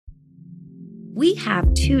We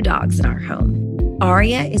have 2 dogs in our home.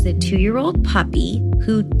 Aria is a 2-year-old puppy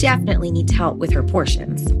who definitely needs help with her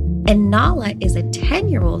portions. And Nala is a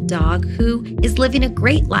 10-year-old dog who is living a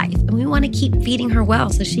great life, and we want to keep feeding her well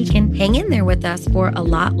so she can hang in there with us for a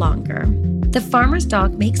lot longer. The Farmer's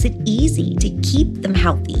Dog makes it easy to keep them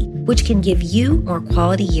healthy, which can give you more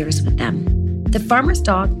quality years with them. The Farmer's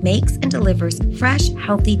Dog makes and delivers fresh,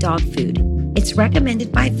 healthy dog food. It's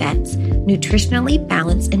recommended by vets, nutritionally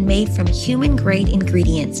balanced and made from human-grade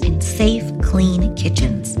ingredients in safe, clean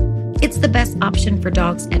kitchens. It's the best option for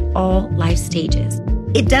dogs at all life stages.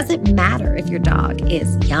 It doesn't matter if your dog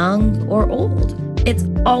is young or old. It's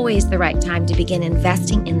always the right time to begin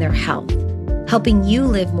investing in their health, helping you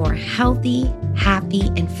live more healthy,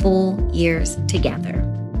 happy, and full years together.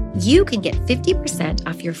 You can get 50%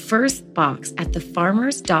 off your first box at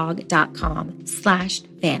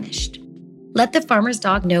thefarmersdog.com/vanished. Let the Farmer's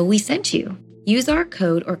Dog know we sent you. Use our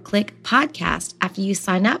code or click podcast after you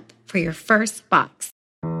sign up for your first box.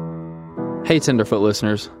 Hey Tenderfoot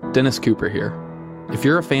listeners, Dennis Cooper here. If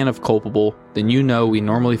you're a fan of Culpable, then you know we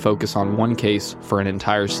normally focus on one case for an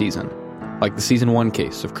entire season, like the Season 1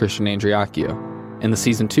 case of Christian Andreacchio and the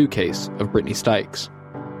Season 2 case of Brittany Stykes.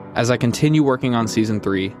 As I continue working on Season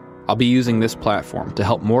 3, I'll be using this platform to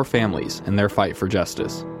help more families in their fight for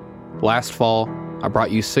justice. Last fall, I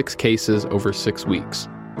brought you 6 cases over 6 weeks.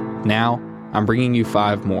 Now, I'm bringing you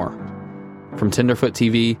 5 more. From Tenderfoot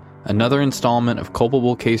TV, another installment of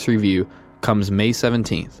Culpable Case Review comes May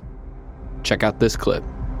 17th. Check out this clip.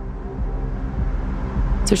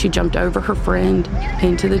 So she jumped over her friend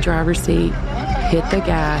into the driver's seat, hit the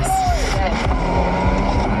gas.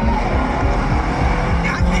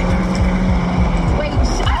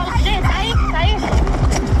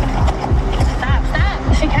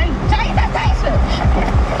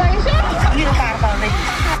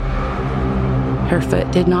 Her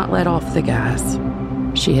foot did not let off the gas.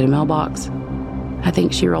 She hit a mailbox. I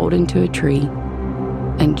think she rolled into a tree,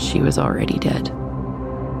 and she was already dead.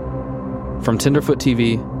 From Tenderfoot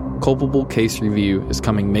TV, Culpable Case Review is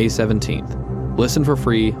coming May 17th. Listen for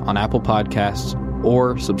free on Apple Podcasts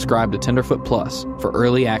or subscribe to Tenderfoot Plus for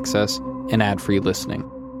early access and ad-free listening.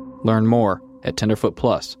 Learn more at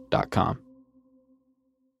tenderfootplus.com.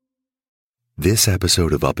 This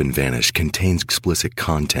episode of Up and Vanish contains explicit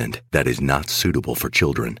content that is not suitable for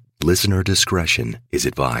children. Listener discretion is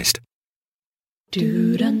advised.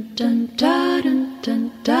 10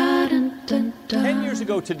 years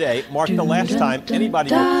ago today marked the last time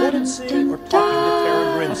anybody reported seeing or talking to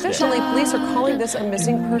Tara Grinstead. Officially, police are calling this a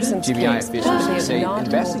missing persons GBI case. officials say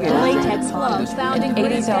investigators latex gloves found in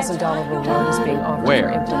 $80,000 reward is being offered Where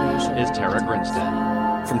for information. is Tara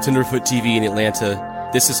Grinstead? From Tenderfoot TV in Atlanta,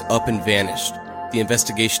 this is Up and Vanished, the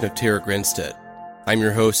investigation of Tara Grinstead. I'm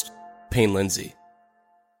your host, Payne Lindsay.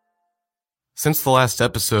 Since the last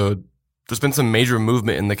episode, there's been some major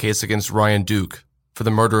movement in the case against Ryan Duke for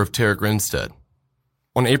the murder of Tara Grinstead.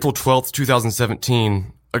 On April 12,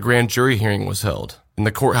 2017, a grand jury hearing was held in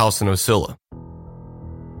the courthouse in Ocilla.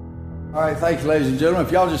 All right, thank you, ladies and gentlemen.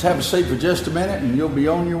 If y'all just have a seat for just a minute and you'll be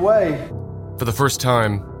on your way. For the first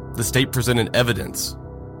time, the state presented evidence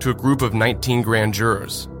to a group of 19 grand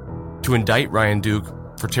jurors to indict Ryan Duke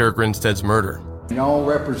for Tara Grinstead's murder. Y'all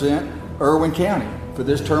represent Irwin County for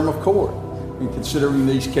this term of court in considering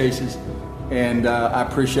these cases, and I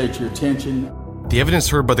appreciate your attention. The evidence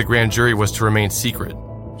heard by the grand jury was to remain secret.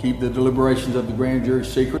 Keep the deliberations of the grand jury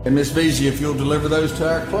secret. And Ms. Veazey, if you'll deliver those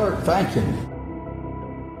to our clerk, thank you.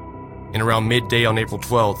 And around midday on April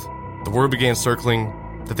 12th, the word began circling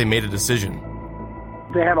that they made a decision.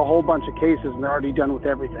 They had a whole bunch of cases and they're already done with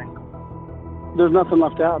everything. There's nothing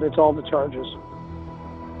left out. It's all the charges.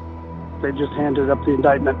 They just handed up the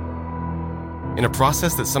indictment. In a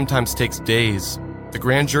process that sometimes takes days, the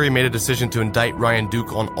grand jury made a decision to indict Ryan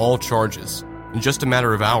Duke on all charges in just a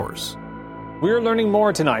matter of hours. We're learning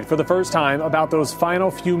more tonight for the first time about those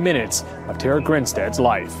final few minutes of Tara Grinstead's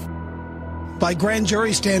life. By grand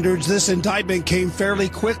jury standards, this indictment came fairly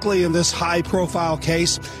quickly in this high-profile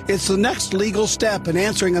case. It's the next legal step in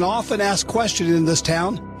answering an often-asked question in this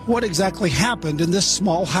town: what exactly happened in this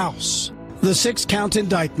small house? The 6-count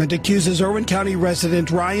indictment accuses Irwin County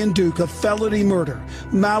resident Ryan Duke of felony murder,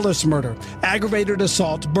 malice murder, aggravated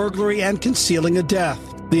assault, burglary, and concealing a death.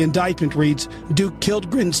 The indictment reads, Duke killed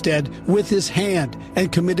Grinstead with his hand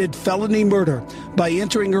and committed felony murder by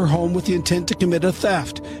entering her home with the intent to commit a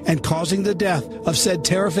theft and causing the death of said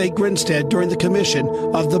Tara Faye Grinstead during the commission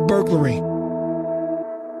of the burglary.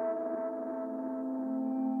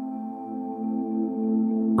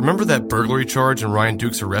 Remember that burglary charge in Ryan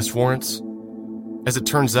Duke's arrest warrants? As it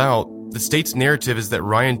turns out, the state's narrative is that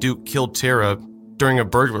Ryan Duke killed Tara during a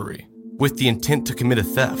burglary, with the intent to commit a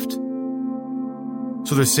theft.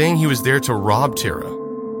 So they're saying he was there to rob Tara.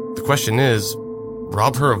 The question is,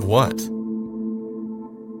 rob her of what?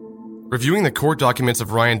 Reviewing the court documents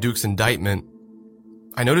of Ryan Duke's indictment,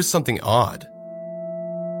 I noticed something odd.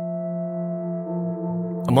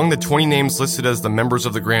 Among the 20 names listed as the members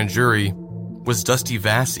of the grand jury was Dusty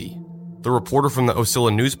Vassy, the reporter from the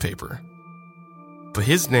Ocilla newspaper. But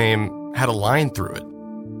his name had a line through it.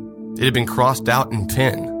 It had been crossed out in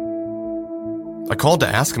pen. I called to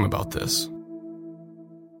ask him about this.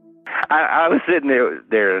 I was sitting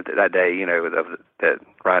there that day, that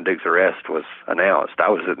Ryan Duke's arrest was announced. I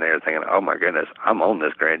was sitting there thinking, oh my goodness, I'm on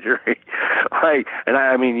this grand jury.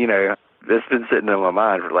 This has been sitting in my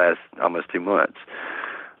mind for the last almost 2 months.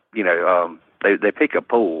 They pick a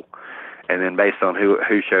pool, and then based on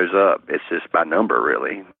who shows up, it's just by number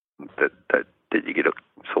really that you get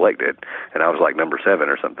selected. And I was like number 7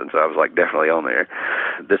 or something, so I was like definitely on there.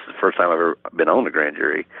 This is the first time I've ever been on the grand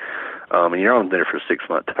jury, and you're on there for a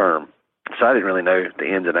 6-month term. So I didn't really know the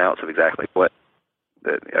ins and outs of exactly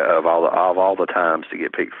of all the times to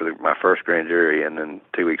get picked for my first grand jury, and then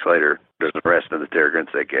 2 weeks later there's the rest of the Tara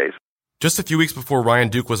Grinstead case. Just a few weeks before Ryan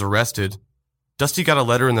Duke was arrested, Dusty got a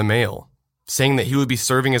letter in the mail saying that he would be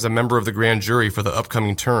serving as a member of the grand jury for the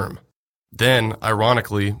upcoming term. Then,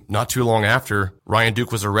 ironically, not too long after, Ryan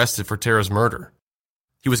Duke was arrested for Tara's murder.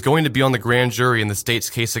 He was going to be on the grand jury in the state's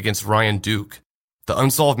case against Ryan Duke, the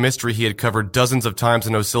unsolved mystery he had covered dozens of times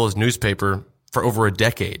in Ocilla's newspaper for over a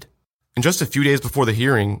decade. And just a few days before the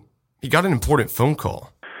hearing, he got an important phone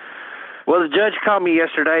call. Well, the judge called me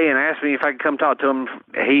yesterday and asked me if I could come talk to him.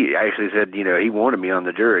 He actually said, he wanted me on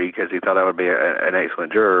the jury because he thought I would be an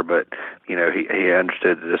excellent juror, but, he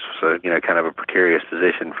understood that this was kind of a precarious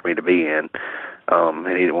position for me to be in. And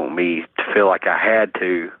he didn't want me to feel like I had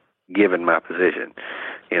to, given my position,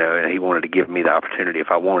 and he wanted to give me the opportunity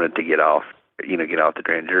if I wanted to get off the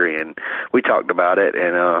grand jury. And we talked about it,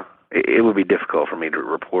 and, it would be difficult for me to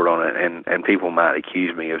report on it, and people might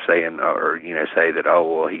accuse me of saying, or say that,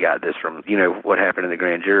 oh, well, he got this from, what happened in the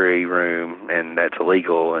grand jury room, and that's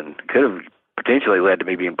illegal, and could have potentially led to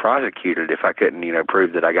me being prosecuted if I couldn't,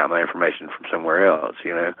 prove that I got my information from somewhere else, So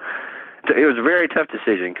it was a very tough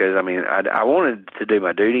decision because, I wanted to do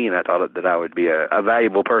my duty, and I thought that I would be a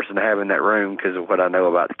valuable person to have in that room because of what I know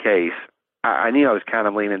about the case. I knew I was kind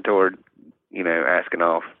of leaning toward, asking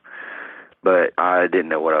off, but I didn't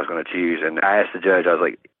know what I was going to choose. And I asked the judge, I was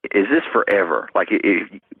like, is this forever? Like,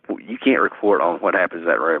 you can't report on what happens in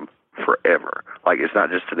that room forever. Like, it's not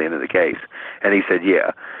just to the end of the case. And he said, yeah.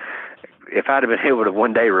 If I'd have been able to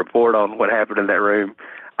one day report on what happened in that room,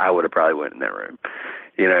 I would have probably went in that room.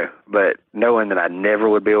 But knowing that I never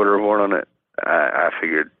would be able to report on it, I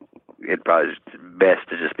figured it'd probably just best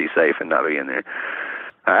to just be safe and not be in there.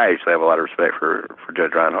 I actually have a lot of respect for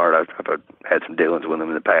Judge Reinhardt. I've had some dealings with him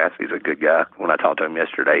in the past. He's a good guy. When I talked to him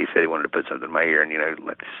yesterday, he said he wanted to put something in my ear and,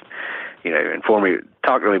 inform me,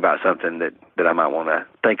 talk to me about something that I might want to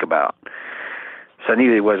think about. So I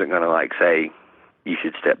knew he wasn't going to, say, you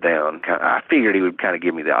should step down. I figured he would kind of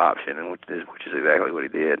give me the option, and which is exactly what he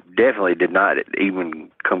did. Definitely did not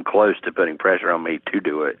even come close to putting pressure on me to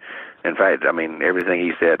do it. In fact, everything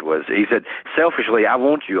he said, selfishly, I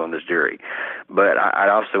want you on this jury, but I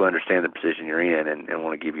also understand the position you're in and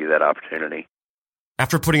want to give you that opportunity.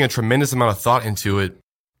 After putting a tremendous amount of thought into it,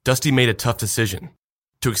 Dusty made a tough decision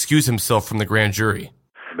to excuse himself from the grand jury.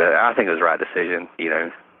 But I think it was the right decision.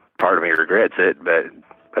 Part of me regrets it,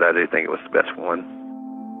 but I do think it was the best one.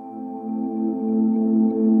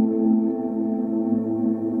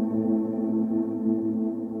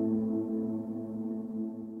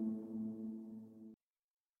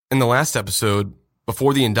 In the last episode,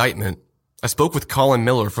 before the indictment, I spoke with Colin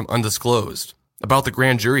Miller from Undisclosed about the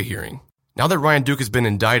grand jury hearing. Now that Ryan Duke has been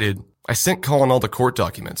indicted, I sent Colin all the court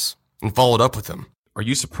documents and followed up with him. Are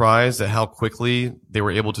you surprised at how quickly they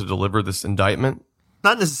were able to deliver this indictment?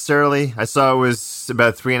 Not necessarily. I saw it was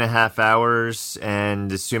about 3.5 hours,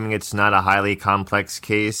 and assuming it's not a highly complex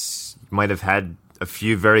case, might have had a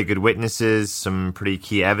few very good witnesses, some pretty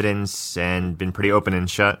key evidence, and been pretty open and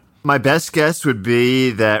shut. My best guess would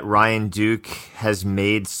be that Ryan Duke has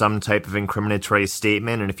made some type of incriminatory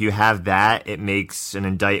statement, and if you have that, it makes an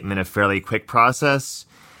indictment a fairly quick process.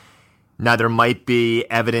 Now, there might be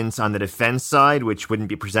evidence on the defense side, which wouldn't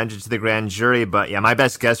be presented to the grand jury, but yeah, my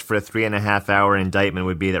best guess for a 3.5-hour indictment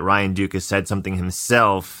would be that Ryan Duke has said something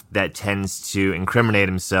himself that tends to incriminate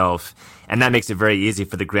himself, and that makes it very easy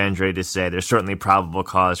for the grand jury to say there's certainly probable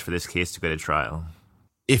cause for this case to go to trial.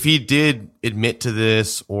 If he did admit to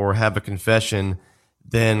this or have a confession,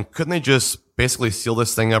 then couldn't they just basically seal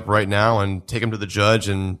this thing up right now and take him to the judge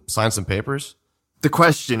and sign some papers? The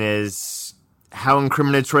question is, how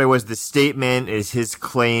incriminatory was the statement? Is his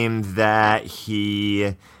claim that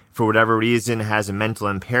he, for whatever reason, has a mental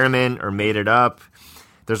impairment or made it up?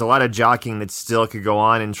 There's a lot of jockeying that still could go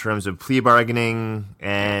on in terms of plea bargaining,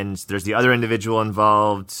 and there's the other individual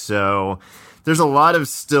involved. So there's a lot of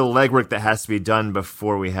still legwork that has to be done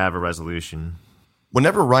before we have a resolution.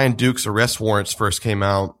 Whenever Ryan Duke's arrest warrants first came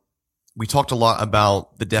out, we talked a lot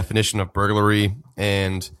about the definition of burglary,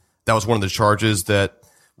 and that was one of the charges that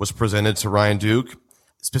was presented to Ryan Duke.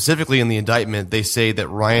 Specifically in the indictment, they say that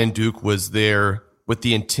Ryan Duke was there with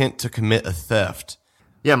the intent to commit a theft.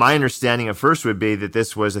 Yeah, my understanding at first would be that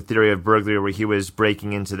this was a theory of burglary where he was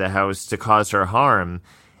breaking into the house to cause her harm.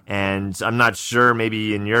 And I'm not sure,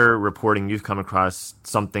 maybe in your reporting you've come across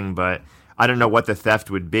something, but I don't know what the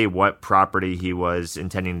theft would be, what property he was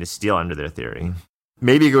intending to steal under their theory.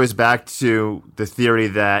 Maybe it goes back to the theory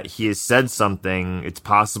that he has said something. It's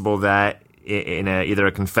possible that in either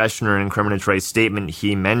a confession or an incriminatory statement,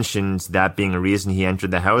 he mentioned that being a reason he entered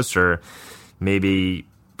the house, or maybe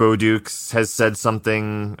Bo Dukes has said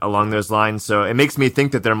something along those lines. So it makes me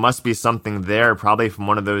think that there must be something there, probably from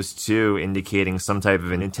one of those two, indicating some type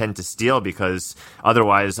of an intent to steal, because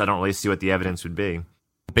otherwise I don't really see what the evidence would be.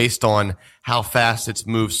 Based on how fast it's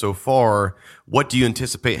moved so far, what do you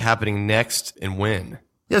anticipate happening next and when?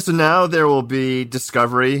 Yeah, so now there will be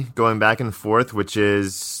discovery going back and forth, which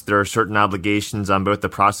is there are certain obligations on both the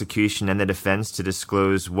prosecution and the defense to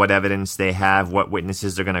disclose what evidence they have, what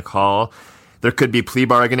witnesses they're going to call. There could be plea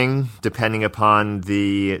bargaining, depending upon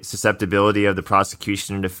the susceptibility of the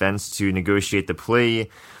prosecution and defense to negotiate the plea.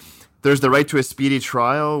 There's the right to a speedy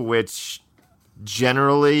trial, which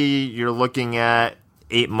generally you're looking at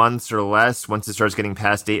 8 months or less. Once it starts getting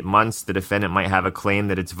past 8 months, the defendant might have a claim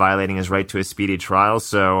that it's violating his right to a speedy trial.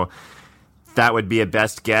 So that would be a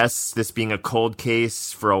best guess. This being a cold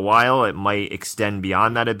case for a while, it might extend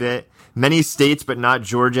beyond that a bit. Many states, but not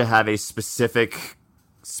Georgia, have a specific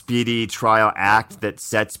Speedy Trial Act that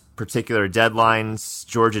sets particular deadlines.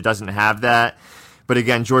 Georgia doesn't have that. But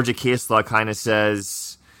again, Georgia case law kind of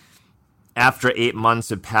says after 8 months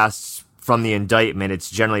have passed from the indictment,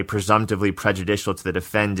 it's generally presumptively prejudicial to the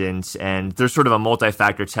defendant. And there's sort of a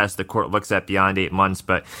multi-factor test the court looks at beyond 8 months.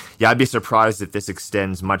 But yeah, I'd be surprised if this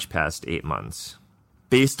extends much past 8 months.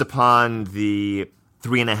 Based upon the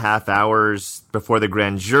 3.5 hours before the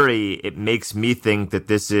grand jury, it makes me think that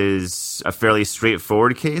this is a fairly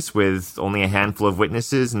straightforward case with only a handful of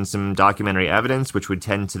witnesses and some documentary evidence, which would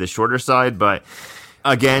tend to the shorter side. But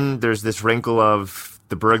again, there's this wrinkle of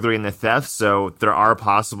the burglary and the theft, so there are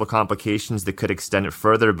possible complications that could extend it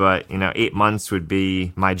further, but 8 months would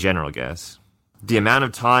be my general guess. The amount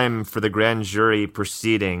of time for the grand jury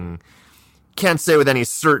proceeding, can't say with any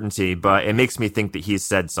certainty, but it makes me think that he's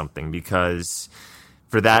said something, because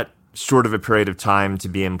for that short of a period of time to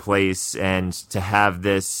be in place and to have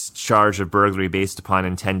this charge of burglary based upon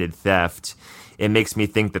intended theft, it makes me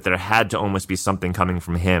think that there had to almost be something coming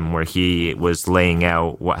from him where he was laying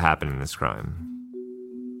out what happened in this crime.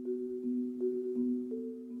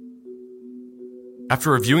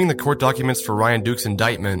 After reviewing the court documents for Ryan Duke's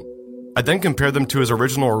indictment, I then compared them to his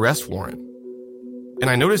original arrest warrant. And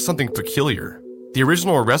I noticed something peculiar. The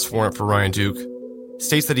original arrest warrant for Ryan Duke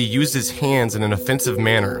states that he used his hands in an offensive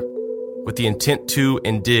manner with the intent to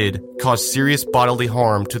and did cause serious bodily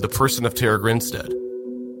harm to the person of Tara Grinstead.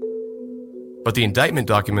 But the indictment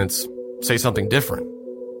documents say something different.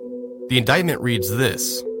 The indictment reads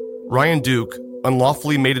this: Ryan Duke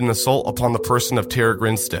unlawfully made an assault upon the person of Tara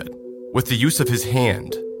Grinstead with the use of his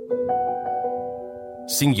hand.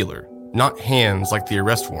 Singular, not hands like the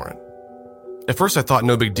arrest warrant. At first I thought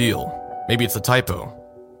no big deal. Maybe it's a typo.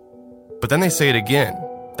 But then they say it again,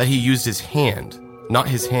 that he used his hand, not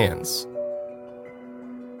his hands.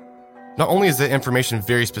 Not only is that information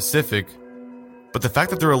very specific, but the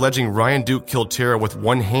fact that they're alleging Ryan Duke killed Tara with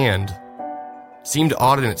one hand seemed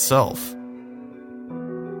odd in itself.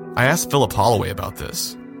 I asked Philip Holloway about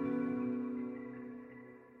this.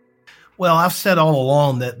 Well, I've said all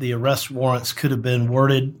along that the arrest warrants could have been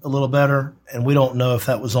worded a little better, and we don't know if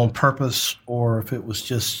that was on purpose or if it was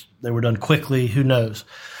just they were done quickly. Who knows?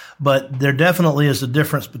 But there definitely is a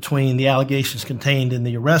difference between the allegations contained in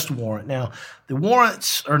the arrest warrant. Now, the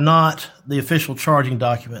warrants are not the official charging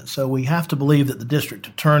document, so we have to believe that the district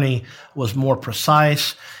attorney was more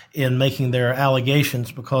precise in making their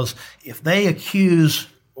allegations, because if they accuse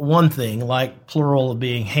one thing, like plural of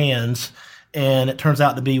being hands, and it turns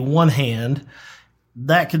out to be one hand,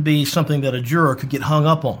 that could be something that a juror could get hung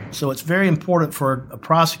up on. So it's very important for a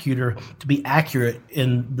prosecutor to be accurate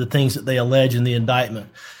in the things that they allege in the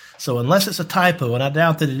indictment. So unless it's a typo, and I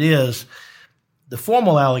doubt that it is, the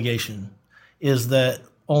formal allegation is that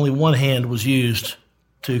only one hand was used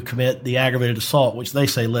to commit the aggravated assault, which they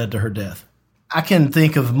say led to her death. I can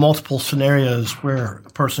think of multiple scenarios where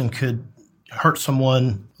a person could hurt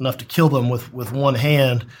someone enough to kill them with one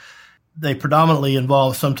hand. They predominantly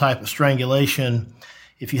involve some type of strangulation.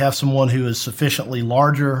 If you have someone who is sufficiently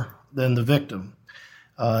larger than the victim,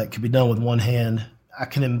 it could be done with one hand. I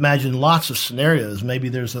can imagine lots of scenarios. Maybe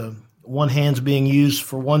there's one hand's being used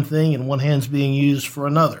for one thing and one hand's being used for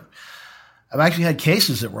another. I've actually had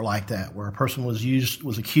cases that were like that, where a person was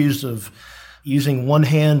accused of using one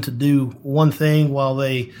hand to do one thing while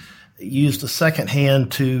they used the second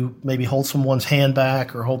hand to maybe hold someone's hand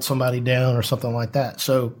back or hold somebody down or something like that.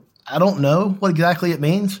 So I don't know what exactly it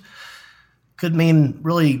means. Could mean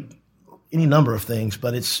really any number of things,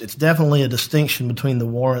 but it's definitely a distinction between the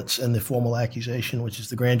warrants and the formal accusation, which is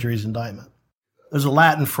the grand jury's indictment. There's a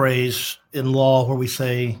Latin phrase in law where we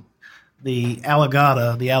say the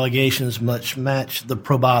allegata, the allegations, must match the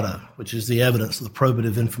probata, which is the evidence, the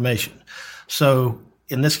probative information. So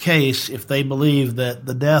in this case, if they believe that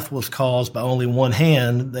the death was caused by only one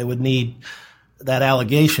hand, they would need that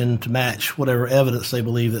allegation to match whatever evidence they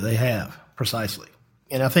believe that they have precisely.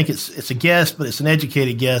 And I think it's a guess, but it's an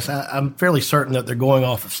educated guess. I'm fairly certain that they're going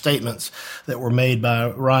off of statements that were made by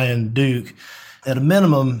Ryan Duke. At a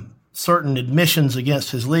minimum, certain admissions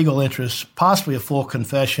against his legal interests, possibly a full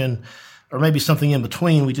confession, or maybe something in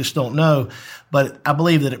between. We just don't know. But I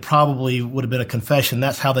believe that it probably would have been a confession.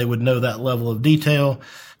 That's how they would know that level of detail.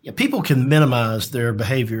 Yeah, people can minimize their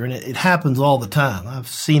behavior, and it happens all the time. I've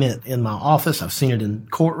seen it in my office. I've seen it in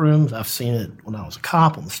courtrooms. I've seen it when I was a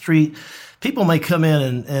cop on the street. People may come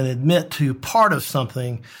in and admit to part of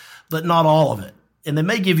something, but not all of it. And they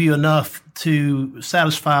may give you enough to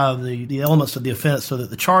satisfy the elements of the offense so that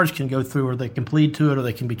the charge can go through, or they can plead to it, or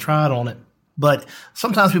they can be tried on it. But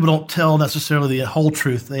sometimes people don't tell necessarily the whole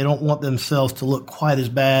truth. They don't want themselves to look quite as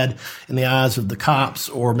bad in the eyes of the cops,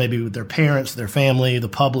 or maybe with their parents, their family, the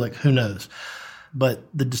public, who knows. But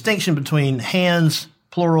the distinction between hands,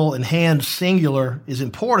 plural, and hands, singular, is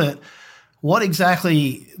important. What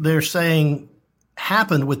exactly they're saying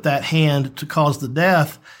happened with that hand to cause the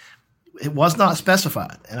death, it was not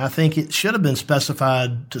specified. And I think it should have been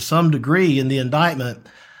specified to some degree in the indictment.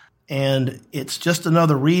 And it's just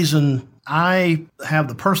another reason I have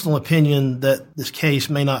the personal opinion that this case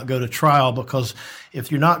may not go to trial, because if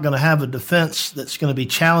you're not going to have a defense that's going to be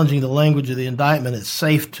challenging the language of the indictment, it's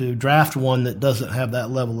safe to draft one that doesn't have that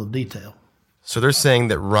level of detail. So they're saying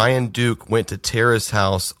that Ryan Duke went to Tara's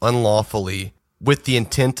house unlawfully with the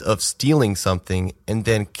intent of stealing something and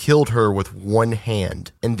then killed her with one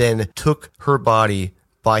hand and then took her body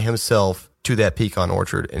by himself to that pecan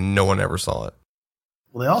orchard and no one ever saw it.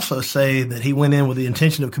 Well, they also say that he went in with the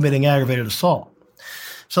intention of committing aggravated assault.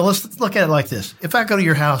 So let's look at it like this. If I go to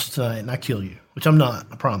your house tonight and I kill you, which I'm not,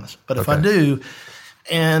 I promise, but if I do,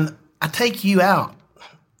 and I take you out,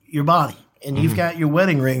 your body, and you've got your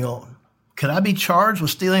wedding ring on, could I be charged with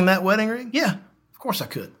stealing that wedding ring? Yeah, of course I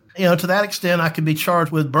could. You know, to that extent, I could be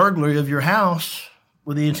charged with burglary of your house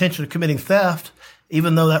with the intention of committing theft,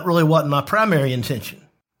 even though that really wasn't my primary intention.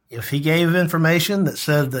 If he gave information that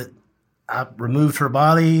said that I removed her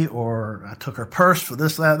body or I took her purse for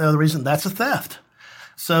this, that, and the other reason, that's a theft.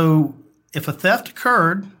 So if a theft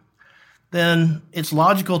occurred, then it's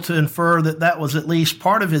logical to infer that that was at least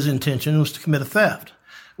part of his intention, was to commit a theft,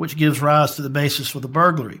 which gives rise to the basis for the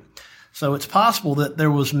burglary. So it's possible that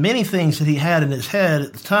there was many things that he had in his head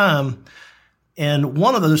at the time, and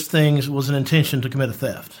one of those things was an intention to commit a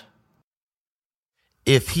theft.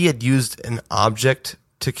 If he had used an object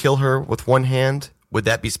to kill her with one hand, would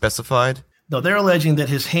that be specified? No, they're alleging that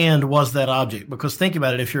his hand was that object, because think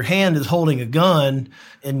about it. If your hand is holding a gun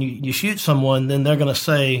and you shoot someone, then they're going to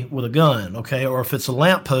say with a gun, okay? Or if it's a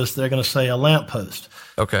lamppost, they're going to say a lamppost.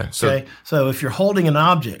 Okay. So if you're holding an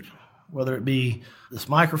object, whether it be this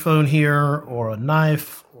microphone here or a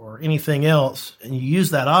knife or anything else, and you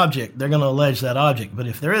use that object, they're going to allege that object. But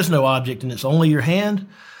if there is no object and it's only your hand,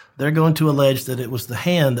 they're going to allege that it was the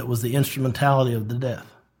hand that was the instrumentality of the death.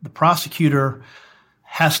 The prosecutor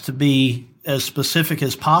has to be as specific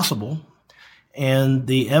as possible, and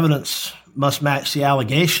the evidence must match the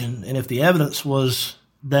allegation. And if the evidence was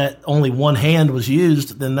that only one hand was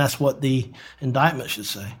used, then that's what the indictment should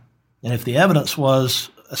say. And if the evidence was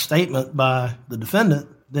a statement by the defendant,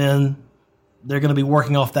 then they're going to be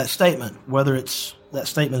working off that statement. Whether that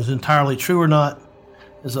statement is entirely true or not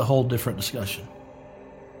is a whole different discussion.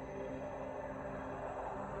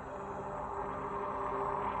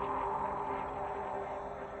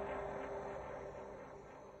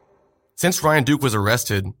 Since Ryan Duke was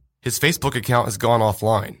arrested, his Facebook account has gone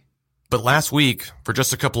offline. But last week, for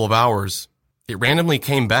just a couple of hours, It randomly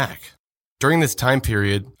came back. During this time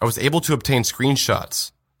period, I was able to obtain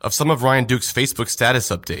screenshots of some of Ryan Duke's Facebook status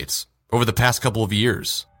updates over the past couple of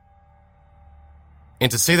years.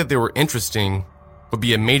 And to say that they were interesting would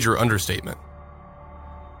be a major understatement.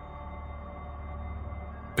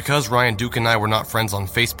 Because Ryan Duke and I were not friends on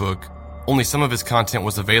Facebook, only some of his content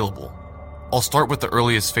was available. I'll start with the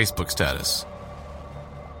earliest Facebook status.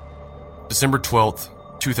 December 12th,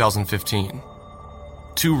 2015.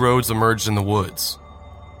 2 roads emerged in the woods.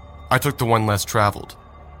 I took the one less traveled,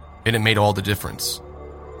 and it made all the difference.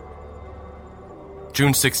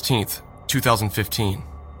 June 16th, 2015.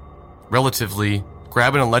 Relatively,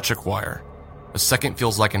 grab an electric wire. A second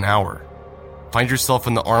feels like an hour. Find yourself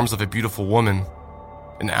in the arms of a beautiful woman.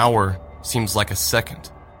 An hour seems like a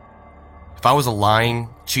second. If I was a lying,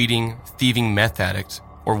 cheating, thieving meth addict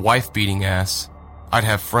or wife-beating ass, I'd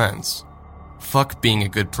have friends. Fuck being a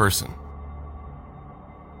good person.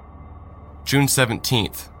 June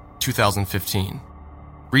 17th, 2015.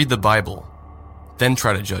 Read the Bible, then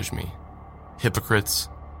try to judge me. Hypocrites.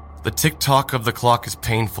 The tick-tock of the clock is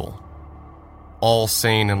painful. All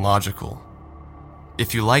sane and logical.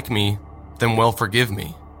 If you like me, then well forgive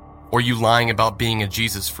me. Or you lying about being a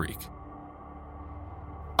Jesus freak.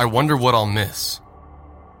 I wonder what I'll miss.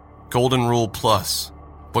 Golden Rule Plus.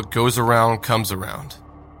 What goes around comes around.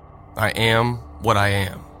 I am what I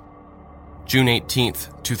am. June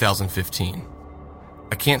 18th, 2015.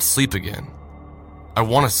 I can't sleep again. I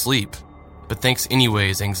want to sleep, but thanks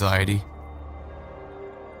anyways, anxiety.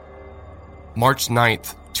 March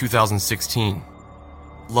 9th, 2016.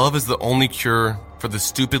 Love is the only cure for the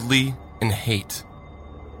stupidly and hate.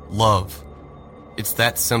 Love. It's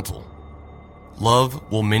that simple.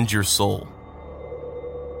 Love will mend your soul.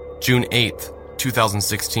 June 8th,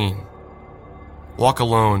 2016. Walk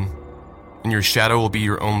alone, and your shadow will be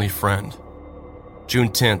your only friend. June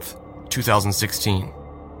 10th, 2016.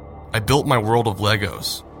 I built my world of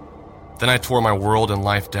Legos. Then I tore my world and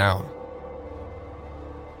life down.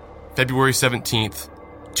 February 17th,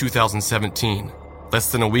 2017.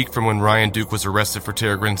 Less than a week from when Ryan Duke was arrested for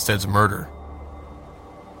Tara Grinstead's murder.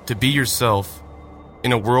 To be yourself,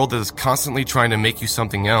 in a world that is constantly trying to make you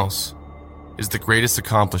something else, is the greatest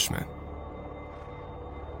accomplishment.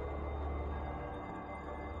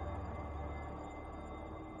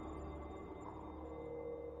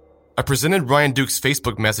 I presented Ryan Duke's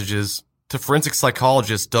Facebook messages to forensic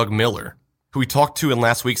psychologist Doug Miller, who we talked to in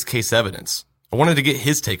last week's case evidence. I wanted to get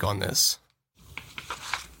his take on this.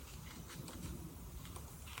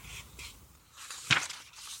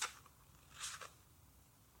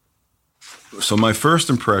 So my first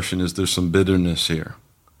impression is there's some bitterness here.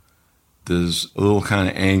 There's a little kind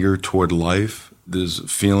of anger toward life. There's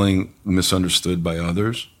feeling misunderstood by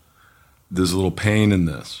others. There's a little pain in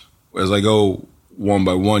this. As I go one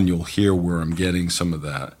by one, you'll hear where I'm getting some of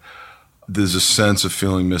that. There's a sense of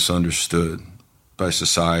feeling misunderstood by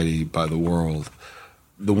society, by the world.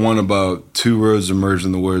 The one about 2 roads emerged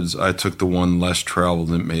in the woods, I took the one less traveled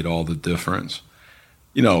and it made all the difference.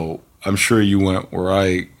 You know, I'm sure you went where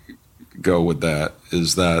I go with that,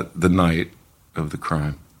 is that the night of the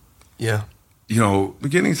crime. Yeah. You know,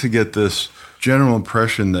 beginning to get this general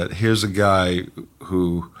impression that here's a guy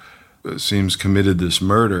who seems committed this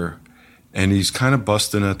murder, and he's kind of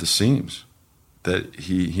busting at the seams. That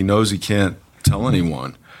he knows he can't tell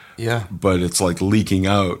anyone. Yeah. But it's like leaking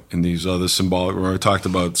out in these other symbolic, where I talked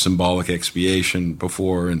about symbolic expiation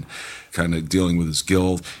before and kind of dealing with his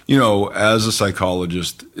guilt. You know, as a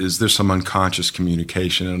psychologist, is there some unconscious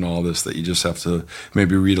communication in all this that you just have to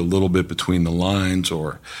maybe read a little bit between the lines?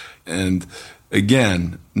 And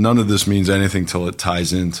again, none of this means anything till it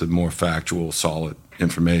ties into more factual, solid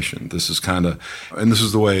information. This is kind of, and this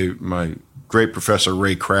is the way my great professor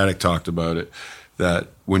Ray Craddock talked about it, that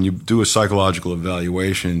when you do a psychological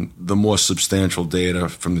evaluation, the more substantial data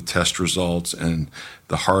from the test results and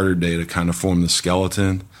the harder data kind of form the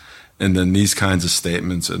skeleton. And then these kinds of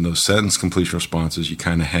statements and those sentence completion responses, you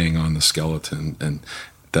kind of hang on the skeleton and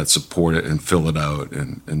that support it and fill it out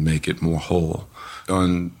and make it more whole.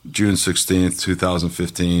 On June 16th,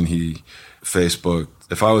 2015, he Facebooked,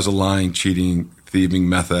 if I was a lying, cheating, thieving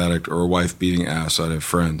meth addict or a wife-beating ass, I'd have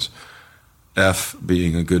friends. F,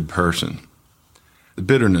 being a good person. The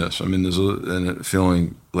bitterness, I mean, there's a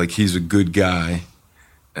feeling like he's a good guy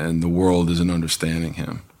and the world isn't understanding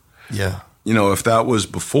him. Yeah. You know, if that was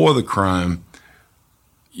before the crime,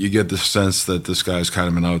 you get the sense that this guy's kind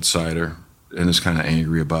of an outsider and is kind of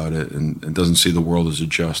angry about it and doesn't see the world as a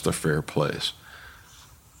just or fair place.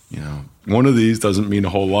 You know, one of these doesn't mean a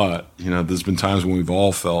whole lot. You know, there's been times when we've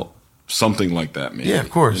all felt something like that, maybe. Yeah, of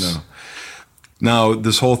course. You know? Now,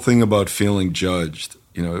 this whole thing about feeling judged,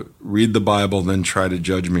 read the Bible, then try to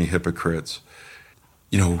judge me, hypocrites.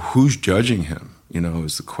 Who's judging him,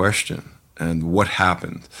 is the question. And what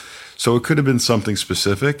happened? So it could have been something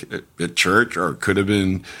specific at church, or it could have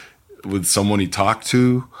been with someone he talked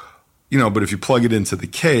to, but if you plug it into the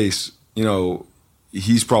case,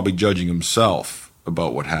 he's probably judging himself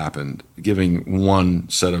about what happened, giving one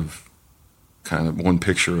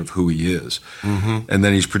picture of who he is. Mm-hmm. And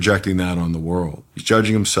then he's projecting that on the world. He's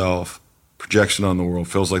judging himself, projection on the world,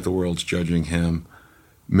 feels like the world's judging him.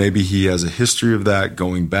 Maybe he has a history of that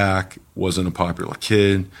going back, wasn't a popular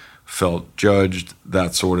kid, felt judged,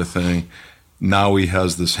 that sort of thing. Now he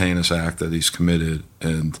has this heinous act that he's committed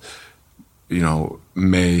and,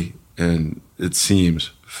 and it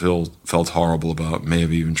seems, felt horrible about, may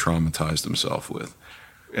have even traumatized himself with.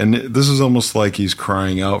 And this is almost like he's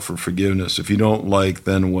crying out for forgiveness. If you don't like,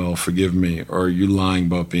 then, well, forgive me. Or are you lying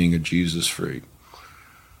about being a Jesus freak?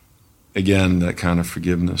 Again, that kind of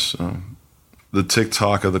forgiveness. The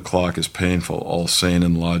tick-tock of the clock is painful, all sane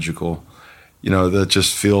and logical. That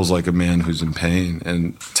just feels like a man who's in pain.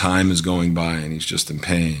 And time is going by and he's just in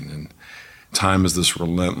pain. And time is this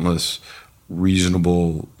relentless,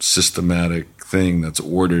 reasonable, systematic thing that's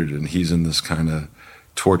ordered, and he's in this kind of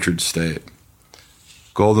tortured state.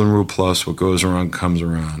 Golden rule plus, what goes around comes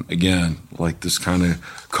around. Again, like this kind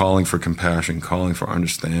of calling for compassion, calling for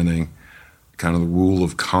understanding, kind of the rule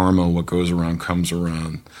of karma, what goes around comes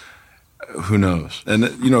around. Who knows? And,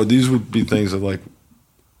 these would be things that, like,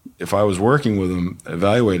 if I was working with him,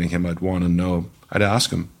 evaluating him, I'd want to know, I'd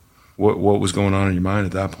ask him, what was going on in your mind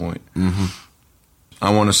at that point? Mm-hmm. I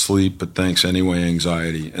want to sleep, but thanks anyway,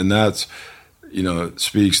 anxiety. And that's,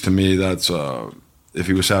 speaks to me, that's, if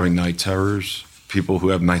he was having night terrors, people who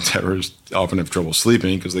have night terrors often have trouble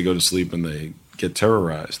sleeping because they go to sleep and they get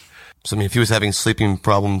terrorized. So, if he was having sleeping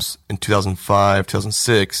problems in 2005,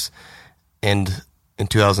 2006, and in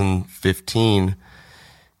 2015,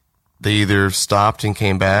 they either stopped and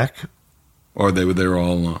came back, or they were there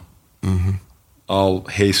all along. Mm-hmm. I'll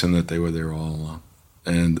hasten that they were there all along,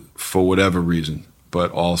 and for whatever reason.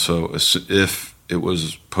 But also, if it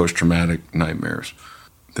was post-traumatic nightmares,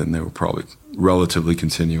 then they were probably relatively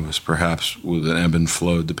continuous, perhaps with an ebb and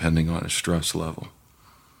flow depending on his stress level.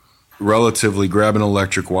 Relatively, grab an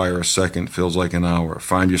electric wire a second feels like an hour.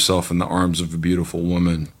 Find yourself in the arms of a beautiful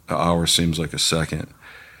woman, an hour seems like a second.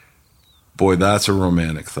 Boy, that's a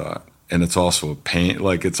romantic thought. And it's also a pain,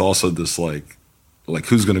 like it's also this like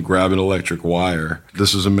who's going to grab an electric wire?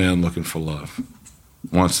 This is a man looking for love,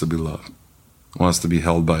 wants to be loved, wants to be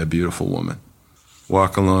held by a beautiful woman.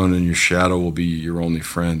 Walk alone and your shadow will be your only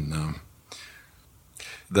friend now.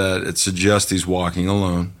 That it suggests he's walking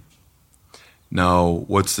alone. Now,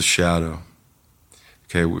 what's the shadow?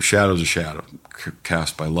 Okay, well, shadow's a shadow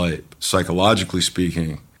cast by light. Psychologically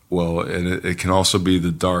speaking, well, and it can also be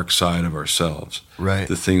the dark side of ourselves. Right.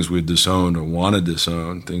 The things we disowned or want to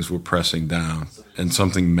disown, things we're pressing down, and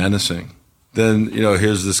something menacing. Then,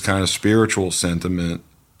 here's this kind of spiritual sentiment.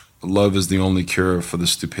 Love is the only cure for the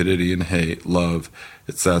stupidity and hate. Love,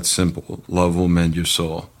 it's that simple. Love will mend your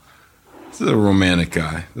soul. This is a romantic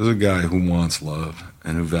guy. This is a guy who wants love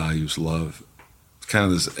and who values love. It's kind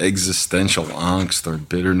of this existential angst or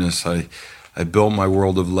bitterness. I built my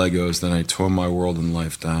world of Legos, then I tore my world and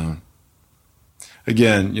life down.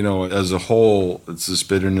 Again, as a whole, it's this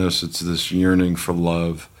bitterness, it's this yearning for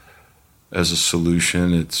love as a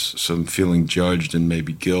solution. It's some feeling judged and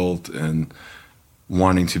maybe guilt and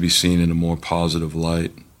wanting to be seen in a more positive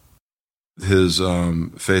light. His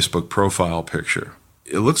Facebook profile picture,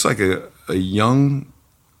 it looks like a young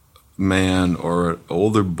man or an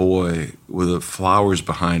older boy with flowers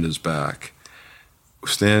behind his back,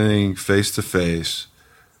 standing face to face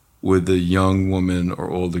with a young woman or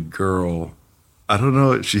older girl. I don't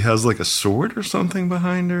know, she has like a sword or something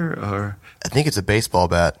behind her, or I think it's a baseball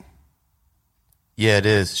bat. Yeah, it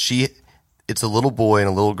is. It's a little boy and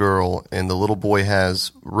a little girl, and the little boy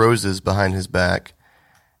has roses behind his back,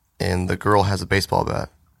 and the girl has a baseball bat.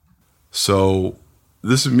 So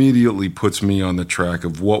this immediately puts me on the track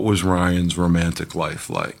of what was Ryan's romantic life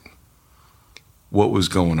like? What was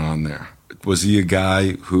going on there? Was he a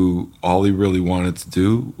guy who all he really wanted to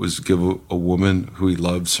do was give a woman who he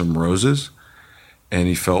loved some roses, and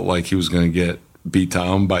he felt like he was going to get beat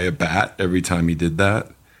down by a bat every time he did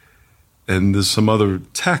that? And there's some other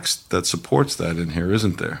text that supports that in here,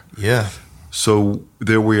 isn't there? Yeah. So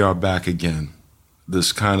there we are back again.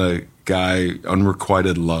 This kind of guy,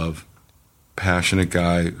 unrequited love, passionate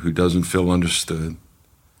guy who doesn't feel understood.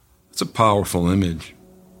 It's a powerful image.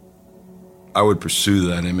 I would pursue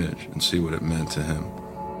that image and see what it meant to him.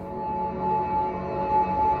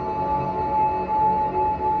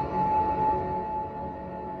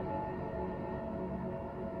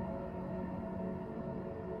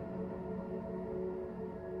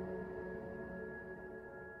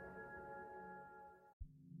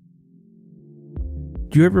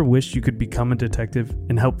 Do you ever wish you could become a detective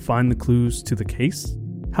and help find the clues to the case?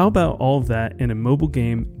 How about all of that in a mobile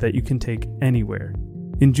game that you can take anywhere?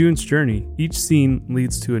 In June's Journey, each scene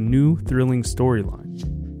leads to a new, thrilling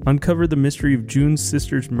storyline. Uncover the mystery of June's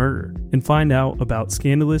sister's murder and find out about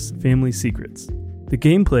scandalous family secrets. The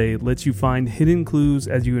gameplay lets you find hidden clues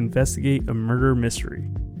as you investigate a murder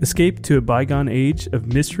mystery. Escape to a bygone age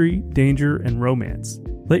of mystery, danger, and romance.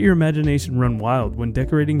 Let your imagination run wild when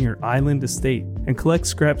decorating your island estate and collect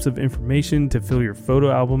scraps of information to fill your photo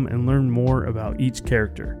album and learn more about each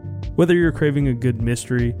character. Whether you're craving a good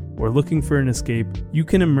mystery or looking for an escape, you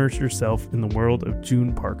can immerse yourself in the world of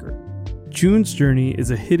June Parker. June's Journey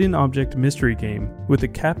is a hidden object mystery game with a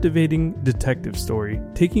captivating detective story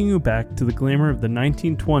taking you back to the glamour of the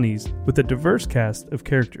 1920s with a diverse cast of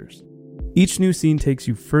characters. Each new scene takes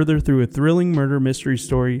you further through a thrilling murder mystery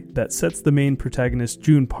story that sets the main protagonist,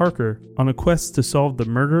 June Parker, on a quest to solve the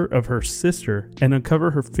murder of her sister and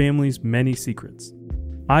uncover her family's many secrets.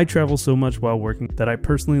 I travel so much while working that I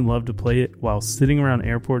personally love to play it while sitting around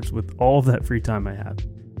airports with all of that free time I have.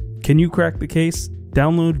 Can you crack the case?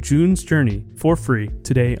 Download June's Journey for free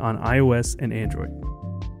today on iOS and Android.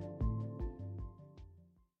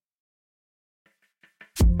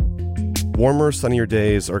 Warmer, sunnier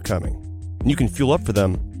days are coming, and you can fuel up for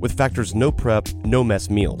them with Factor's no prep, no mess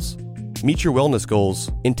meals. Meet your wellness goals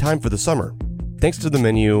in time for the summer, thanks to the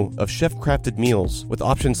menu of chef-crafted meals with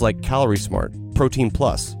options like Calorie Smart, Protein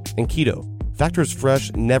Plus, and Keto. Factor's fresh,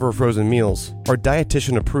 never frozen meals are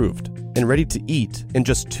dietitian approved and ready to eat in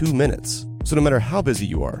just 2 minutes. So no matter how busy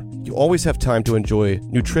you are, you always have time to enjoy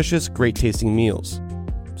nutritious, great-tasting meals.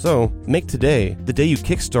 So make today the day you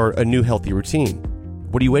kickstart a new healthy routine.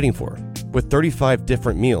 What are you waiting for? With 35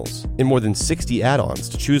 different meals and more than 60 add-ons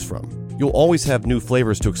to choose from, you'll always have new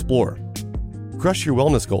flavors to explore. Crush your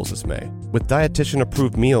wellness goals this May with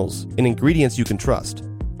dietitian-approved meals and ingredients you can trust.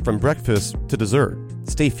 From breakfast to dessert,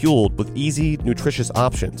 stay fueled with easy, nutritious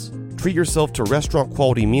options. Treat yourself to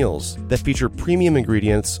restaurant-quality meals that feature premium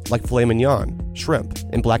ingredients like filet mignon, shrimp,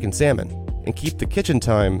 and blackened salmon, and keep the kitchen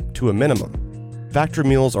time to a minimum. Factor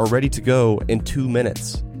meals are ready to go in 2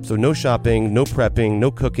 minutes, so no shopping, no prepping, no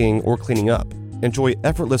cooking, or cleaning up. Enjoy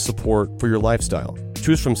effortless support for your lifestyle.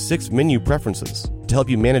 Choose from 6 menu preferences to help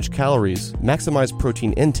you manage calories, maximize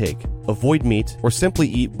protein intake, avoid meat, or simply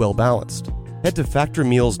eat well-balanced. Head to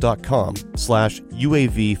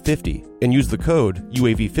factormeals.com/UAV50 and use the code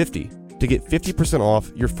UAV50 to get 50%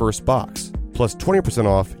 off your first box, plus 20%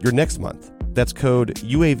 off your next month. That's code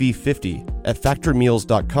UAV50 at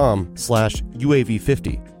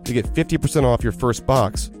factormeals.com/UAV50 to get 50% off your first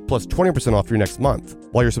box, plus 20% off your next month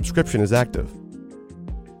while your subscription is active.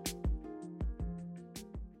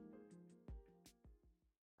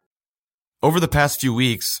 Over the past few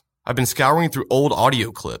weeks, I've been scouring through old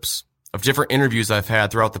audio clips of different interviews I've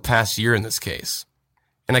had throughout the past year in this case.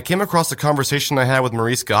 And I came across a conversation I had with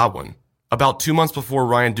Maurice Godwin about 2 months before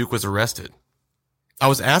Ryan Duke was arrested. I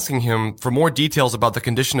was asking him for more details about the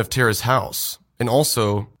condition of Tara's house and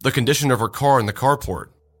also the condition of her car in the carport.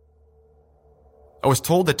 I was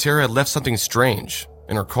told that Tara had left something strange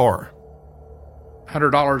in her car.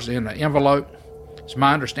 $100 in an envelope. It's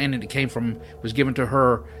my understanding it was given to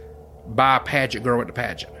her by a pageant girl at the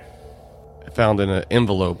pageant. Found in an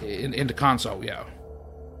envelope. In the console, yeah.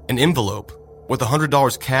 An envelope with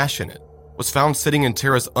 $100 cash in it was found sitting in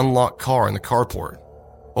Tara's unlocked car in the carport.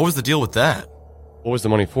 What was the deal with that? What was the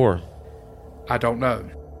money for? I don't know.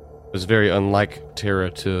 It was very unlike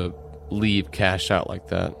Tara to leave cash out like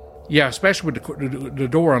that. Yeah, especially with the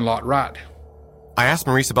door unlocked, right. I asked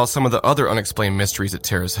Maurice about some of the other unexplained mysteries at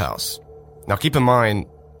Tara's house. Now keep in mind,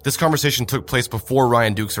 this conversation took place before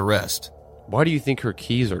Ryan Duke's arrest. Why do you think her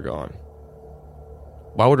keys are gone?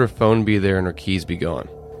 Why would her phone be there and her keys be gone?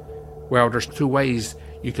 Well, there's 2 ways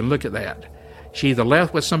you can look at that. She either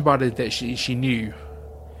left with somebody that she knew,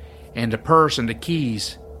 and the purse and the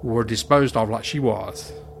keys were disposed of like she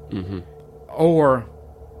was. Mm-hmm. Or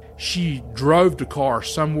she drove the car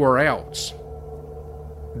somewhere else.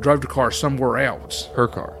 Her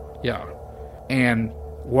car? Yeah. And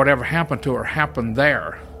whatever happened to her happened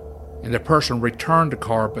there. And the person returned the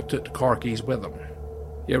car but took the car keys with them.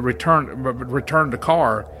 It returned the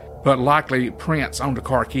car, but likely prints on the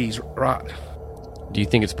car keys, right. Do you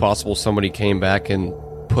think it's possible somebody came back and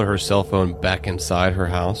put her cell phone back inside her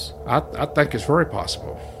house? I think it's very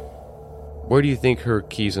possible. Where do you think her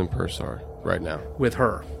keys and purse are right now? With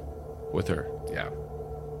her. With her? Yeah.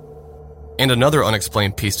 And another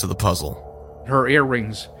unexplained piece to the puzzle. Her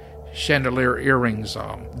earrings, chandelier earrings,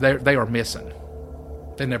 they are missing.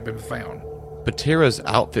 They've never been found. But Tara's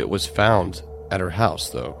outfit was found at her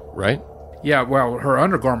house, though, right? Yeah, well, her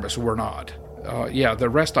undergarments were not. The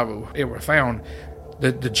rest of it were found.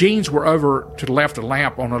 The jeans were over to the left of the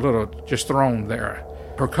lamp on a little, just thrown there.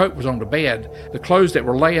 Her coat was on the bed. The clothes that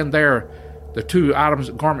were laying there, the two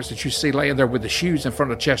garments that you see laying there with the shoes in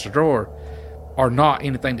front of the chest of drawer, are not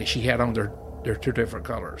anything that she had on. They're two different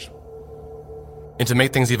colors. And to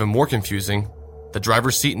make things even more confusing, the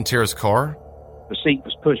driver's seat in Tara's car? The seat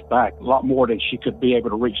was pushed back a lot more than she could be able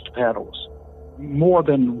to reach the pedals. More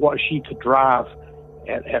than what she could drive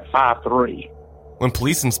at 5'3". When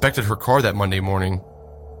police inspected her car that Monday morning,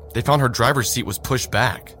 they found her driver's seat was pushed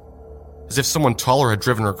back, as if someone taller had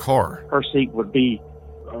driven her car. Her seat would be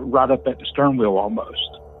right up at the stern wheel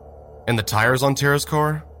almost. And the tires on Tara's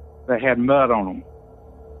car? They had mud on them.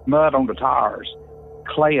 Mud on the tires.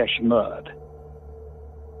 Clayish mud.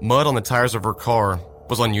 Mud on the tires of her car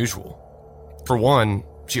was unusual. For one,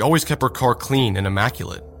 she always kept her car clean and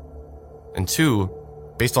immaculate. And two,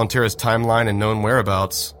 based on Tara's timeline and known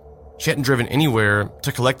whereabouts, she hadn't driven anywhere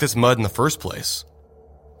to collect this mud in the first place.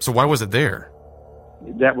 So why was it there?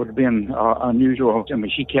 That would have been unusual. I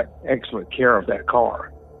mean, she kept excellent care of that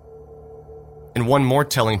car. And one more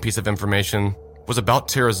telling piece of information was about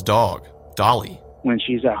Tara's dog, Dolly. When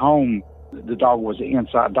she's at home, the dog was an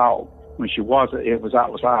inside dog. When she wasn't, it was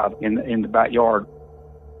outside in the backyard.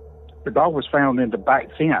 The dog was found in the back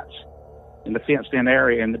fence, in the fenced-in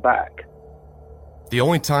area in the back. The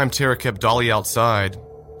only time Tara kept Dolly outside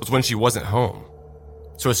was when she wasn't home.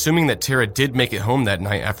 So assuming that Tara did make it home that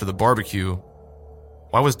night after the barbecue,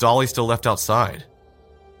 why was Dolly still left outside?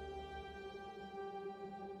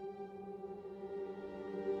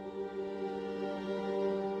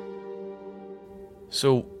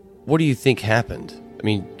 So, what do you think happened? I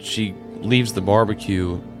mean, she leaves the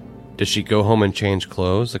barbecue. Does she go home and change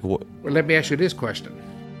clothes? Like what? Well, let me ask you this question.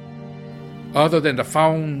 Other than the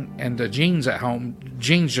phone and the jeans at home,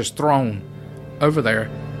 jeans just thrown over there,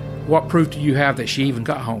 what proof do you have that she even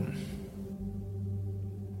got home?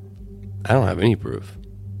 I don't have any proof.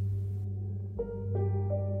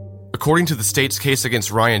 According to the state's case against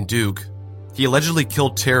Ryan Duke, he allegedly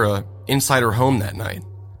killed Tara inside her home that night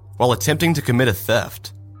while attempting to commit a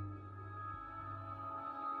theft.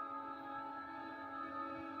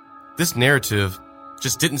 This narrative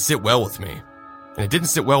just didn't sit well with me, and it didn't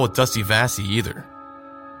sit well with Dusty Vassy either.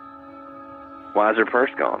 Why is her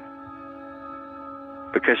purse gone?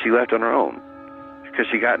 Because she left on her own. Because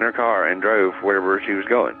she got in her car and drove wherever she was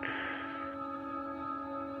going.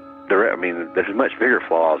 There's much bigger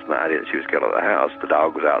flaws in the idea that she was killed at the house. The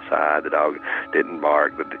dog was outside. The dog didn't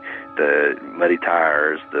bark. The muddy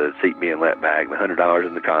tires, the seat being let back, the $100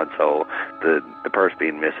 in the console, the purse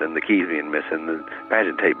being missing, the keys being missing, the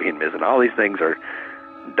pageant tape being missing. All these things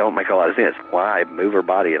don't make a lot of sense. Why move her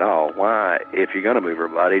body at all? Why, if you're going to move her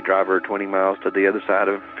body, drive her 20 miles to the other side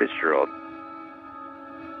of Fitzgerald?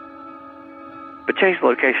 But change the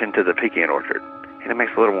location to the pecan orchard, and it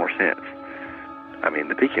makes a little more sense. I mean,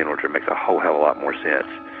 the pecan orchard makes a whole hell of a lot more sense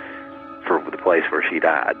for the place where she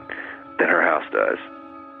died than her house does.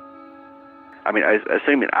 I mean,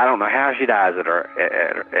 assuming, I don't know how she dies at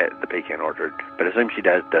the pecan orchard, but assume she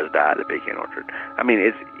does die at the pecan orchard. I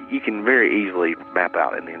mean, you can very easily map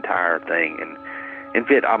out in the entire thing and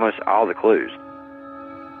fit almost all the clues.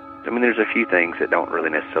 I mean, there's a few things that don't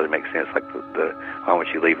really necessarily make sense, like why would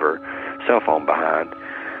she leave her cell phone behind?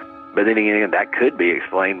 But then again, that could be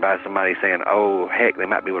explained by somebody saying, oh, heck, they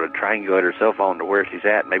might be able to triangulate her cell phone to where she's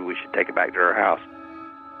at. Maybe we should take it back to her house.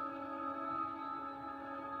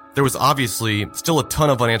 There was obviously still a ton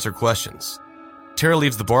of unanswered questions. Tara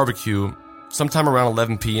leaves the barbecue sometime around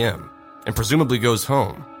 11 p.m. and presumably goes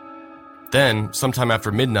home. Then, sometime after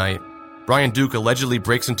midnight, Ryan Duke allegedly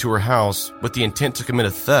breaks into her house with the intent to commit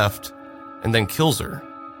a theft and then kills her.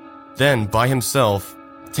 Then, by himself,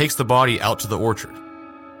 takes the body out to the orchard.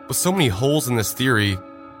 With so many holes in this theory,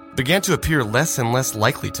 it began to appear less and less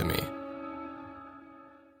likely to me.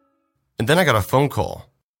 And then I got a phone call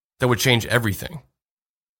that would change everything.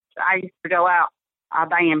 I used to go out, a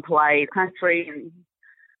band played, country and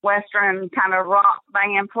western kind of rock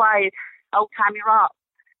band played, old-timey rock.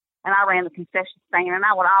 And I ran the concession stand, and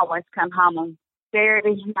I would always come home on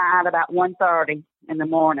Saturday night about 1:30 in the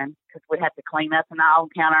morning because we'd have to clean up and all,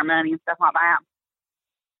 count our money and stuff like that.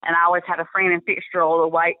 And I always had a friend in Fitzgerald to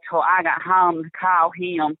wait till I got home to call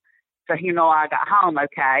him so he knew I got home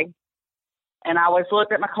okay. And I always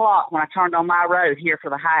looked at my clock when I turned on my road here for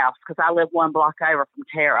the house because I live one block over from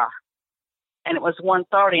Tara. And it was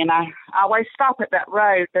 1:30, and I always stop at that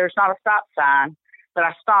road. There's not a stop sign, but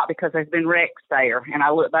I stopped because there's been wrecks there, and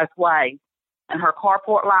I looked both ways. And her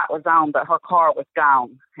carport light was on, but her car was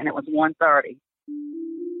gone, and it was 1:30.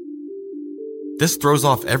 This throws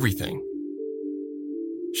off everything.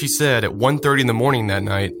 She said at 1:30 in the morning that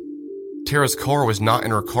night, Tara's car was not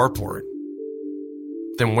in her carport.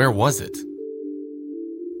 Then where was it?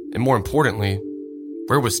 And more importantly,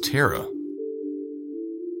 where was Tara?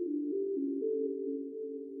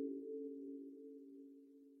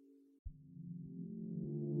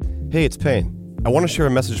 Hey, it's Payne. I want to share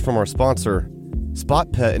a message from our sponsor,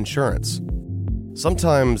 Spot Pet Insurance.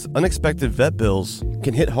 Sometimes unexpected vet bills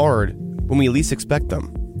can hit hard when we least expect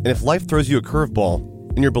them. And if life throws you a curveball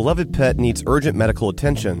and your beloved pet needs urgent medical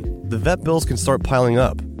attention, the vet bills can start piling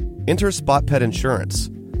up. Enter Spot Pet Insurance,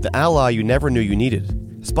 the ally you never knew you needed.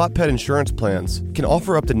 Spot Pet Insurance plans can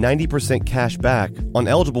offer up to 90% cash back on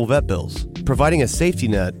eligible vet bills, providing a safety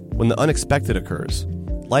net when the unexpected occurs.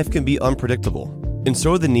 Life can be unpredictable, and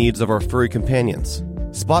so are the needs of our furry companions.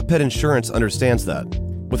 Spot Pet Insurance understands that.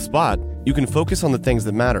 With Spot, you can focus on the things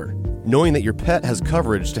that matter, knowing that your pet has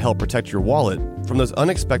coverage to help protect your wallet from those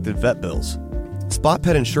unexpected vet bills. Spot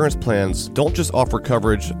Pet Insurance plans don't just offer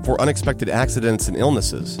coverage for unexpected accidents and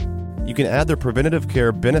illnesses. You can add their preventative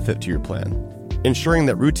care benefit to your plan, ensuring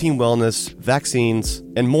that routine wellness, vaccines,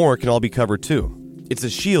 and more can all be covered too. It's a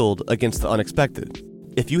shield against the unexpected.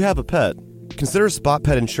 If you have a pet, consider Spot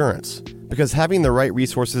Pet Insurance, because having the right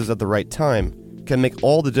resources at the right time can make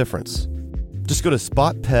all the difference. Just go to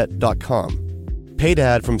spotpet.com. Paid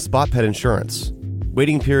ad from Spot Pet Insurance.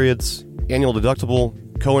 Waiting periods, annual deductible,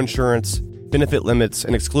 co-insurance, benefit limits,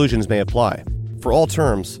 and exclusions may apply. For all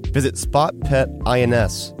terms, visit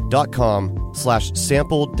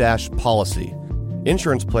spotpetins.com/sample-policy.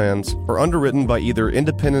 Insurance plans are underwritten by either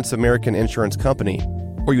Independence American Insurance Company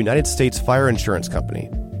or United States Fire Insurance Company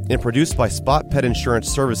and produced by Spot Pet Insurance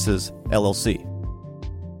Services, LLC.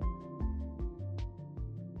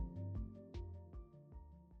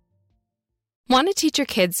 Want to teach your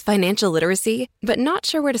kids financial literacy, but not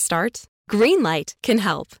sure where to start? Greenlight can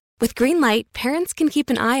help. With Greenlight, parents can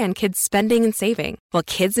keep an eye on kids' spending and saving, while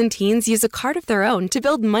kids and teens use a card of their own to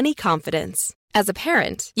build money confidence. As a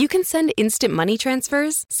parent, you can send instant money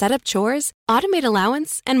transfers, set up chores, automate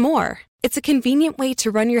allowance, and more. It's a convenient way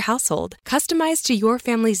to run your household, customized to your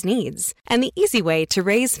family's needs, and the easy way to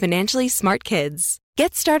raise financially smart kids.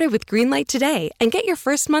 Get started with Greenlight today and get your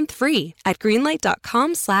first month free at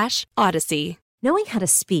greenlight.com/odyssey. Knowing how to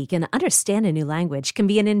speak and understand a new language can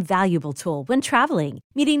be an invaluable tool when traveling,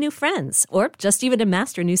 meeting new friends, or just even to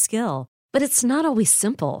master a new skill. But it's not always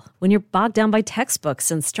simple when you're bogged down by textbooks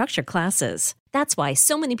and structure classes. That's why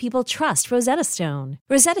so many people trust Rosetta Stone.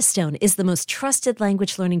 Rosetta Stone is the most trusted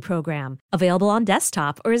language learning program, available on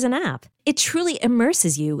desktop or as an app. It truly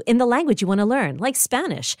immerses you in the language you want to learn, like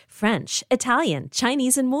Spanish, French, Italian,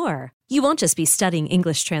 Chinese, and more. You won't just be studying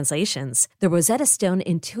English translations. The Rosetta Stone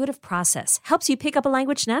intuitive process helps you pick up a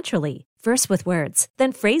language naturally, first with words,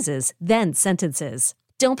 then phrases, then sentences.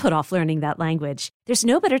 Don't put off learning that language. There's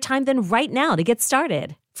no better time than right now to get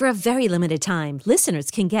started. For a very limited time,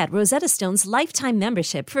 listeners can get Rosetta Stone's lifetime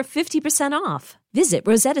membership for 50% off. Visit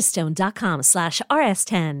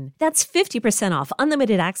rosettastone.com/rs10. That's 50% off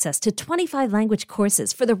unlimited access to 25 language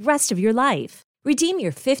courses for the rest of your life. Redeem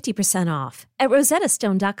your 50% off at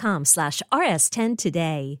rosettastone.com/rs10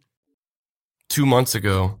 today. 2 months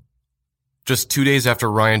ago, just 2 days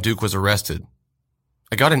after Ryan Duke was arrested,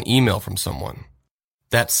 I got an email from someone.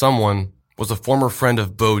 That someone was a former friend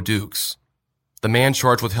of Bo Duke's, the man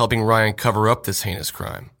charged with helping Ryan cover up this heinous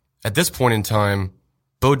crime. At this point in time,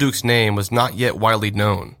 Bo Duke's name was not yet widely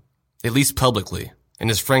known, at least publicly, and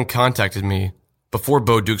his friend contacted me before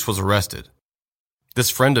Bo Duke's was arrested. This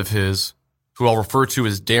friend of his, who I'll refer to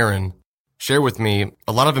as Darren, shared with me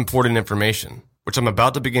a lot of important information, which I'm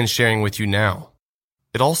about to begin sharing with you now.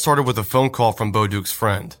 It all started with a phone call from Bo Duke's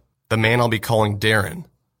friend, the man I'll be calling Darren.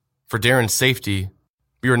 For Darren's safety,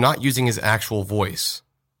 we are not using his actual voice,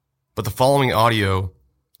 but the following audio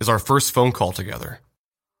is our first phone call together.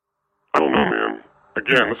 I don't know, man.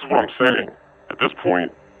 Again, this is what I'm saying. At this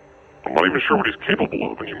point, I'm not even sure what he's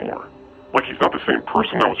capable of anymore. Like he's not the same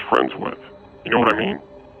person I was friends with. You know what I mean?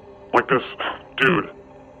 Like this, dude,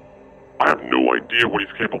 I have no idea what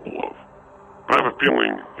he's capable of. But I have a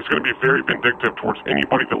feeling he's going to be very vindictive towards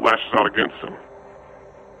anybody that lashes out against him.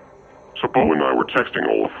 So Bo and I were texting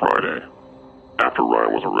all of Friday, after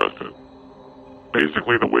Ryan was arrested.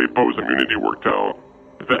 Basically, the way Bo's immunity worked out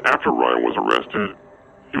is that after Ryan was arrested,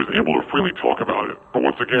 he was able to freely talk about it. But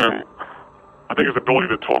once again, I think his ability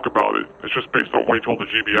to talk about it is just based on what he told the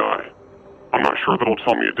GBI. I'm not sure that he'll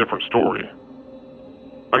tell me a different story.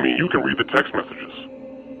 I mean, you can read the text messages.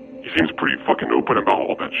 He seems pretty fucking open about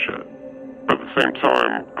all that shit. But at the same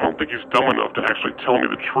time, I don't think he's dumb enough to actually tell me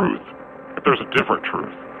the truth, if there's a different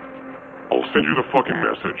truth. I'll send you the fucking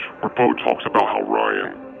message where Bo talks about how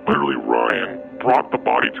Ryan literally Ryan brought the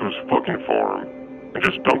body to his fucking farm and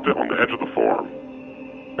just dumped it on the edge of the farm.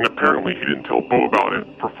 And apparently he didn't tell Bo about it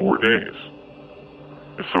for 4 days.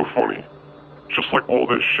 It's so funny. Just like all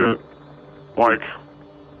this shit, like,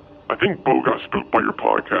 I think Bo got spooked by your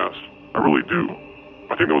podcast. I really do.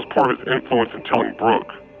 I think that was part of his influence in telling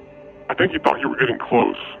Brooke. I think he thought you were getting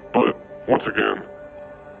close, but once again,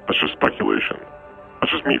 that's just speculation.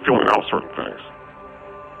 That's just me feeling out certain things.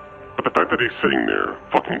 But the fact that he's sitting there,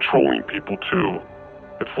 fucking trolling people too,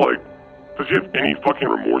 it's like, does he have any fucking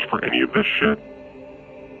remorse for any of this shit?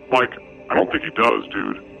 Like, I don't think he does,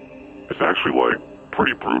 dude. It's actually, like,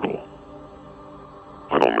 pretty brutal.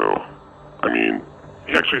 I don't know. I mean,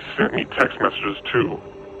 he actually sent me text messages too,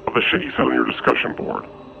 of the shit he said on your discussion board.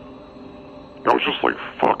 And I was just like,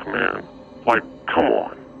 fuck, man. Like, come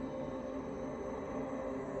on.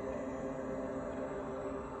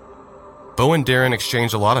 Bo and Darren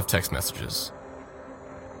exchanged a lot of text messages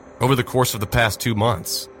over the course of the past 2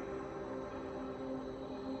 months.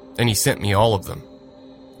 And he sent me all of them.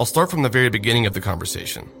 I'll start from the very beginning of the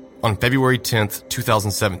conversation, on February 10th,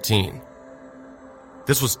 2017.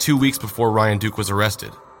 This was 2 weeks before Ryan Duke was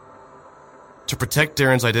arrested. To protect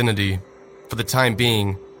Darren's identity, for the time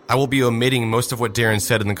being, I will be omitting most of what Darren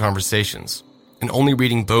said in the conversations, and only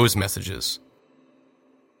reading Bo's messages.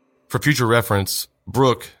 For future reference,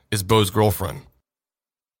 Brooke is Bo's girlfriend.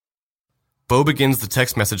 Bo begins the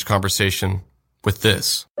text message conversation with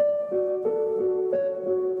this.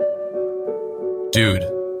 Dude,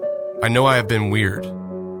 I know I have been weird,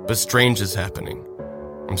 but strange is happening.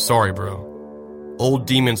 I'm sorry, bro. Old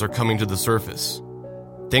demons are coming to the surface.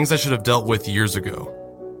 Things I should have dealt with years ago.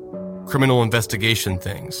 Criminal investigation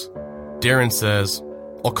things. Darren says,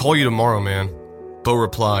 I'll call you tomorrow, man. Bo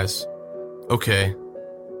replies, okay.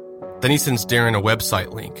 Then he sends Darren a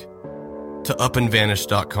website link to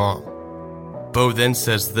upandvanish.com. Bo then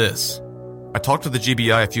says this. I talked to the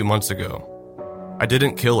GBI a few months ago. I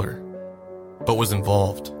didn't kill her, but was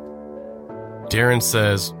involved. Darren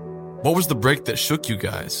says, what was the break that shook you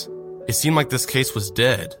guys? It seemed like this case was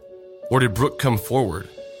dead. Or did Brooke come forward?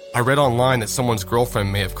 I read online that someone's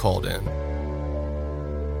girlfriend may have called in.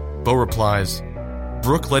 Bo replies,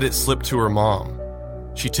 Brooke let it slip to her mom.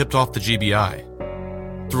 She tipped off the GBI.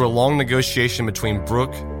 Through a long negotiation between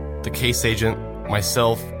Brooke, the case agent,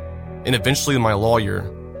 myself, and eventually my lawyer,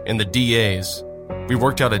 and the DAs, we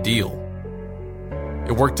worked out a deal.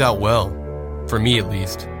 It worked out well, for me at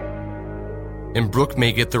least. And Brooke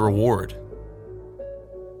may get the reward.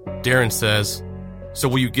 Darren says, so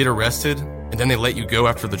will you get arrested and then they let you go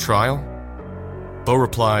after the trial? Bo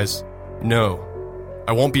replies, no,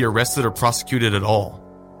 I won't be arrested or prosecuted at all.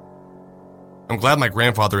 I'm glad my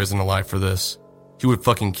grandfather isn't alive for this. He would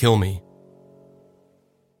fucking kill me.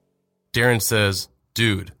 Darren says,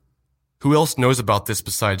 dude, who else knows about this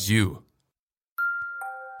besides you?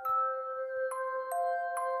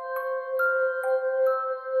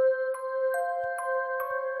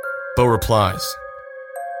 Bo replies,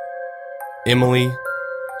 Emily,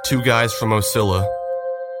 2 guys from Osceola,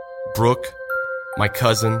 Brooke, my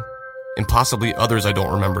cousin, and possibly others I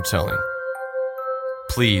don't remember telling.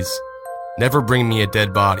 Please, never bring me a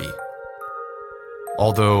dead body.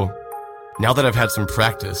 Although, now that I've had some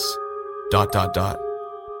practice, ...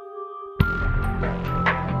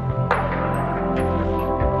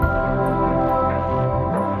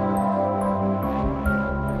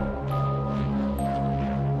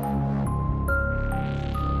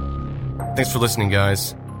 Thanks for listening,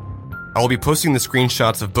 guys. I will be posting the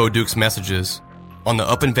screenshots of Bo Duke's messages on the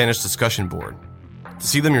Up and Vanish discussion board. To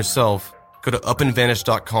see them yourself, go to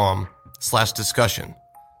upandvanish.com/discussion.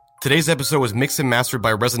 Today's episode was mixed and mastered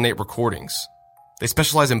by Resonate Recordings. They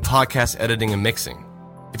specialize in podcast editing and mixing.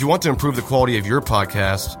 If you want to improve the quality of your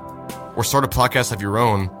podcast or start a podcast of your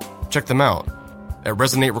own, check them out at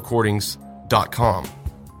resonaterecordings.com.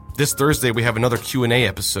 This Thursday, we have another Q&A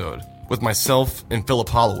episode with myself and Philip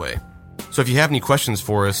Holloway. So if you have any questions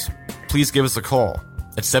for us, please give us a call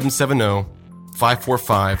at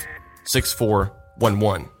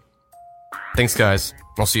 770-545-6411. Thanks, guys.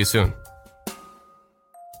 I'll see you soon.